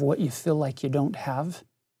of what you feel like you don't have,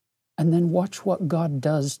 and then watch what God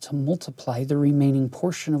does to multiply the remaining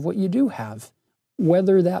portion of what you do have,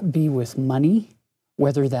 whether that be with money,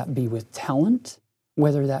 whether that be with talent,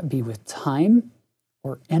 whether that be with time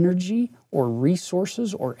or energy or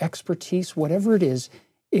resources or expertise, whatever it is.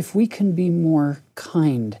 If we can be more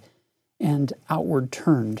kind and outward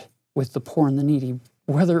turned with the poor and the needy,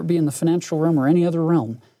 whether it be in the financial realm or any other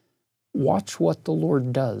realm, watch what the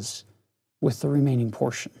Lord does with the remaining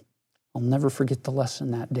portion. I'll never forget the lesson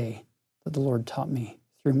that day that the Lord taught me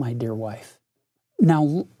through my dear wife.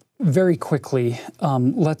 Now, very quickly,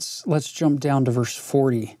 let's jump down to verse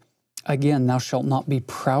 40. Again, thou shalt not be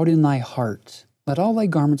proud in thy heart. Let all thy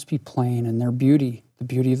garments be plain, and their beauty, the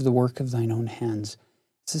beauty of the work of thine own hands.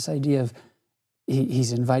 It's this idea of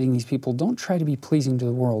he's inviting these people, don't try to be pleasing to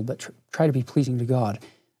the world, but try to be pleasing to God.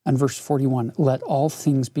 And verse 41, let all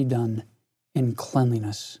things be done in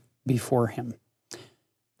cleanliness before him.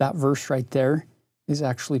 That verse right there is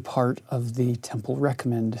actually part of the Temple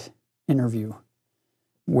Recommend interview,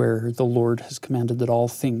 where the Lord has commanded that all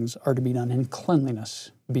things are to be done in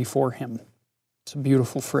cleanliness before him. It's a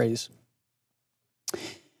beautiful phrase.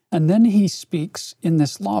 And then he speaks in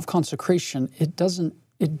this law of consecration. It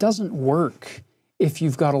doesn't work if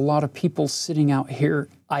you've got a lot of people sitting out here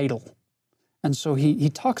idle. And so he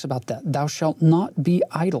talks about that. Thou shalt not be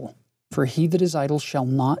idle. For he that is idle shall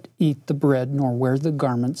not eat the bread nor wear the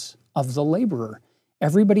garments of the laborer.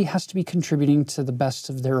 Everybody has to be contributing to the best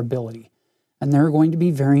of their ability. And there are going to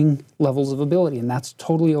be varying levels of ability, and that's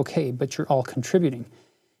totally okay, but you're all contributing.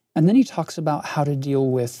 And then he talks about how to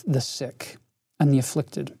deal with the sick and the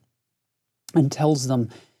afflicted, and tells them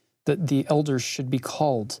that the elders should be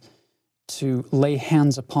called to lay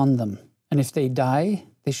hands upon them. And if they die,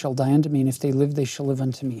 they shall die unto me, and if they live, they shall live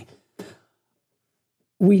unto me.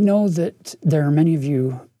 We know that there are many of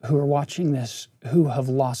you who are watching this who have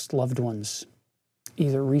lost loved ones,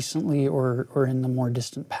 either recently or in the more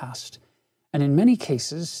distant past. And in many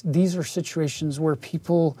cases, these are situations where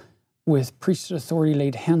people with priesthood authority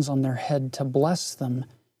laid hands on their head to bless them,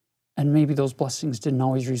 and maybe those blessings didn't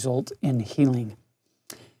always result in healing.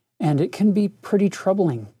 And it can be pretty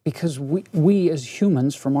troubling because we as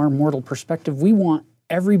humans, from our mortal perspective, we want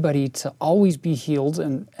everybody to always be healed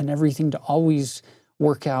and everything to always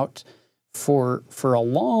work out for a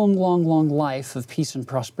long, long, long life of peace and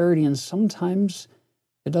prosperity. And sometimes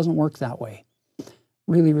it doesn't work that way.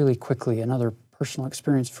 Really, really quickly, another personal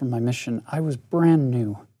experience from my mission. I was brand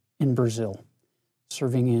new in Brazil,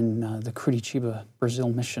 serving in the Curitiba, Brazil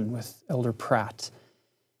mission with Elder Pratt.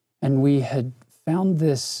 And we had found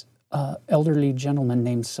this elderly gentleman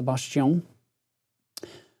named Sebastian,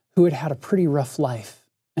 who had had a pretty rough life.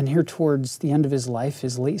 And here towards the end of his life,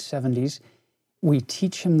 his late 70s, we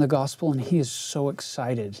teach him the gospel, and he is so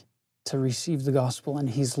excited to receive the gospel, and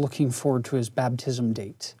he's looking forward to his baptism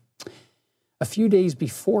date. A few days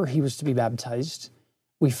before he was to be baptized,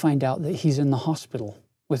 we find out that he's in the hospital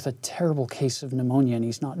with a terrible case of pneumonia, and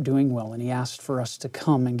he's not doing well, and he asked for us to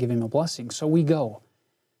come and give him a blessing. So we go.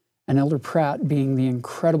 And Elder Pratt, being the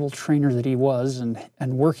incredible trainer that he was and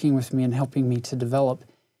working with me and helping me to develop,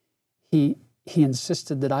 he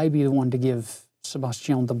insisted that I be the one to give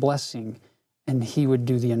Sebastian the blessing, and he would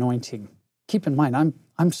do the anointing. Keep in mind,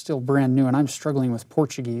 I'm still brand new, and I'm struggling with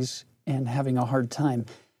Portuguese and having a hard time.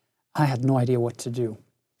 I had no idea what to do.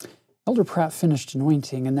 Elder Pratt finished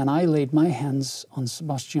anointing, and then I laid my hands on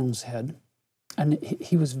Sebastian's head, and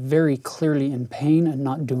he was very clearly in pain and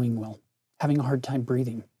not doing well, having a hard time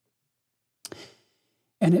breathing.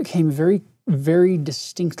 And it came very, very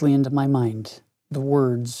distinctly into my mind, the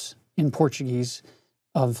words in Portuguese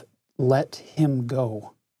of, "Let him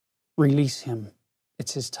go. Release him.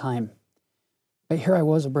 It's his time." But here I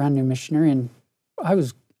was, a brand new missionary, and I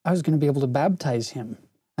was going to be able to baptize him.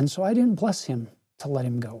 And so I didn't bless him to let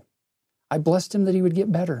him go. I blessed him that he would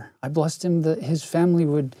get better. I blessed him that his family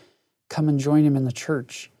would come and join him in the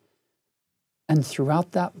church. And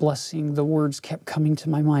throughout that blessing, the words kept coming to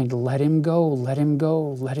my mind, "Let him go, let him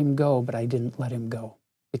go, let him go." But I didn't let him go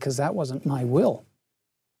because that wasn't my will.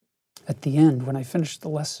 At the end, when I finished the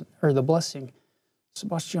lesson or the blessing,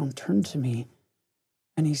 Sebastian turned to me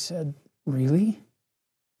and he said, "Really?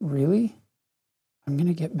 Really? I'm going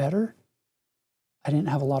to get better?" I didn't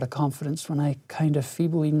have a lot of confidence when I kind of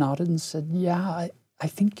feebly nodded and said, "Yeah, I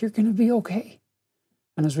think you're going to be okay."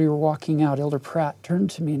 And as we were walking out, Elder Pratt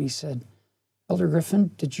turned to me and he said, "Elder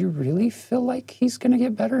Griffin, did you really feel like he's going to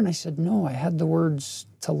get better?" And I said, "No, I had the words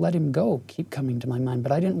to let him go keep coming to my mind,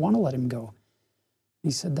 but I didn't want to let him go."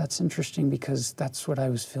 He said, "That's interesting because that's what I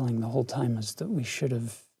was feeling the whole time, is that we should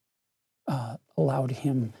have allowed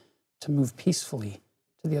him to move peacefully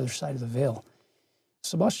to the other side of the veil."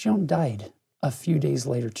 Sebastian died a few days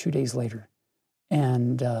later, 2 days later.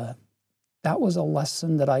 And that was a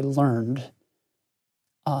lesson that I learned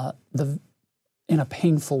in a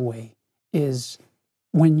painful way, is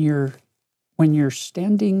when you're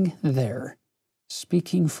standing there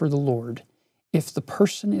speaking for the Lord, if the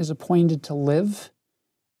person is appointed to live,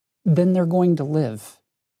 then they're going to live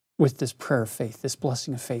with this prayer of faith, this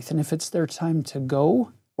blessing of faith. And if it's their time to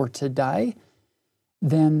go or to die,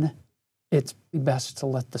 then it's best to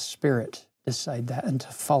let the Spirit decide that and to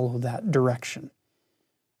follow that direction.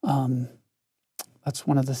 That's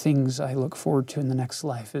one of the things I look forward to in the next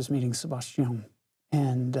life, is meeting Sebastian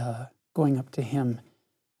and going up to him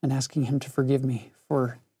and asking him to forgive me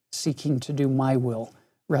for seeking to do my will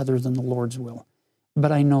rather than the Lord's will.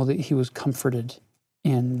 But I know that he was comforted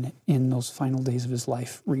in those final days of his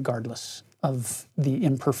life, regardless of the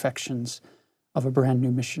imperfections of a brand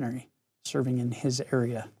new missionary serving in his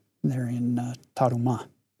area there in Tarumã,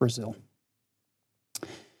 Brazil.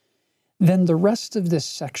 Then the rest of this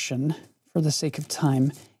section, for the sake of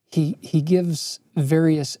time, he gives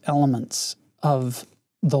various elements of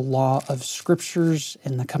the law of Scriptures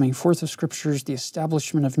and the coming forth of Scriptures, the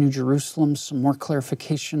establishment of New Jerusalem, some more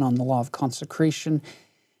clarification on the law of consecration,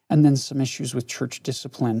 and then some issues with church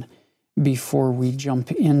discipline before we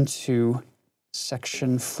jump into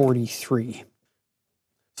section 43.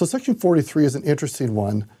 So section 43 is an interesting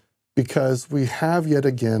one because we have yet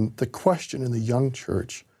again the question in the young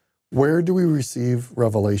church, where do we receive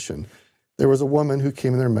revelation? There was a woman who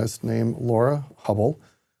came in their midst named Laura Hubble,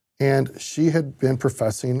 and she had been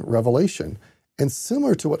professing revelation. And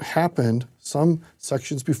similar to what happened some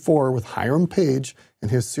sections before with Hiram Page and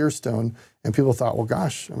his seer stone, and people thought, well,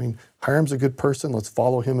 gosh, I mean, Hiram's a good person, let's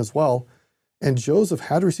follow him as well. And Joseph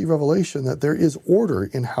had to receive revelation that there is order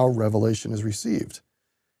in how revelation is received.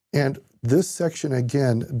 And this section,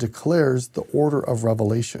 again, declares the order of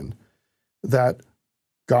revelation, that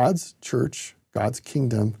God's church, God's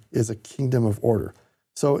kingdom, is a kingdom of order.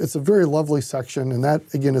 So it's a very lovely section, and that,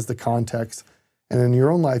 again, is the context. And in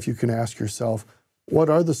your own life, you can ask yourself, what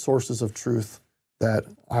are the sources of truth that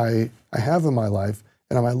I have in my life,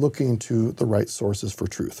 and am I looking to the right sources for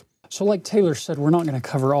truth? So like Taylor said, we're not going to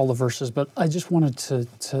cover all the verses, but I just wanted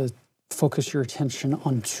to focus your attention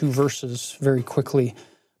on 2 verses very quickly.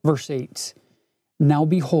 Verse 8, now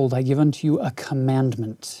behold, I give unto you a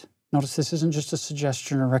commandment. Notice this isn't just a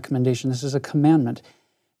suggestion or recommendation, this is a commandment,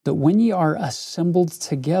 that when ye are assembled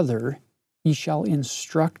together, ye shall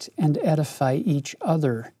instruct and edify each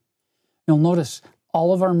other. You'll notice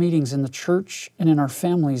all of our meetings in the church and in our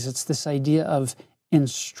families, it's this idea of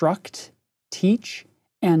instruct, teach,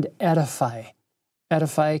 and edify.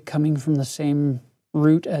 Edify coming from the same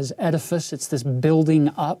root as edifice. It's this building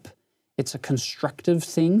up. It's a constructive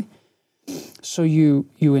thing. So you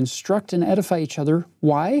instruct and edify each other.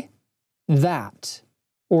 Why? That,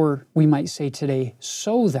 or we might say today,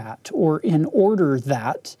 so that, or in order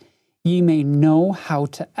that ye may know how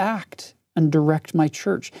to act and direct my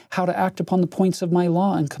church, how to act upon the points of my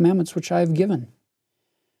law and commandments which I have given.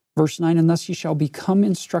 Verse 9, and thus ye shall become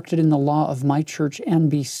instructed in the law of my church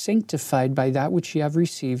and be sanctified by that which ye have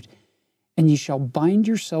received, and ye shall bind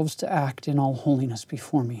yourselves to act in all holiness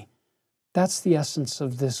before me. That's the essence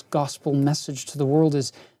of this gospel message to the world,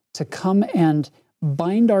 is to come and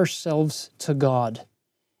bind ourselves to God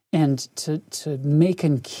and to make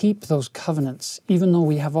and keep those covenants, even though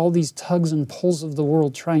we have all these tugs and pulls of the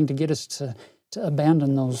world trying to get us to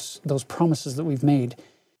abandon those promises that we've made.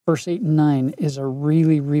 Verse 8 and 9 is a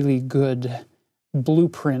really, really good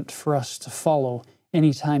blueprint for us to follow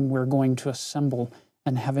anytime we're going to assemble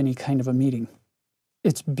and have any kind of a meeting.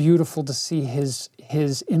 It's beautiful to see his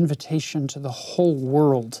invitation to the whole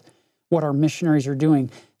world, what our missionaries are doing.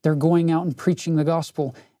 They're going out and preaching the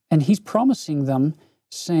gospel, and he's promising them,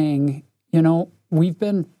 saying, you know, we've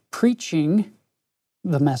been preaching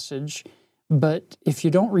the message, but if you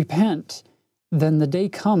don't repent, then the day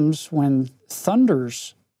comes when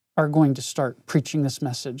thunders are going to start preaching this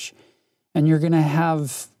message, and you're going to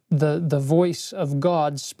have the voice of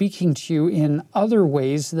God speaking to you in other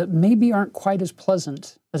ways that maybe aren't quite as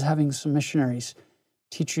pleasant as having some missionaries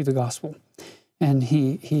teach you the gospel. And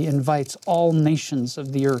he invites all nations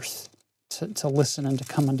of the earth to listen and to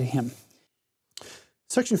come unto him.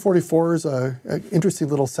 Section 44 is an interesting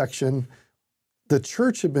little section. The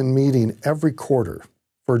church had been meeting every quarter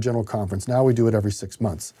for a general conference. Now we do it every 6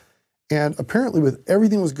 months. And apparently with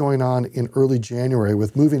everything that was going on in early January,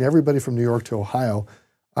 with moving everybody from New York to Ohio,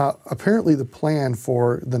 apparently the plan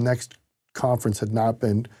for the next conference had not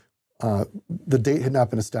been, the date had not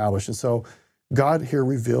been established. And so God here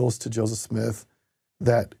reveals to Joseph Smith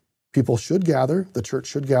that people should gather, the church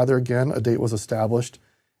should gather again, a date was established,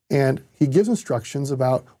 and he gives instructions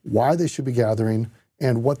about why they should be gathering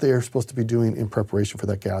and what they are supposed to be doing in preparation for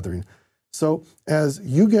that gathering. So as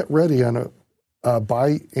you get ready on a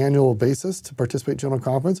biannual basis to participate in General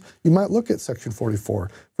Conference, you might look at Section 44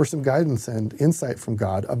 for some guidance and insight from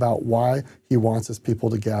God about why he wants his people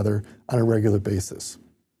to gather on a regular basis.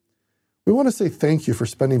 We want to say thank you for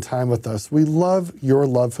spending time with us. We love your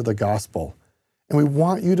love for the gospel, and we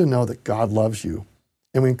want you to know that God loves you,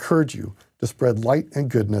 and we encourage you to spread light and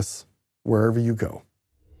goodness wherever you go.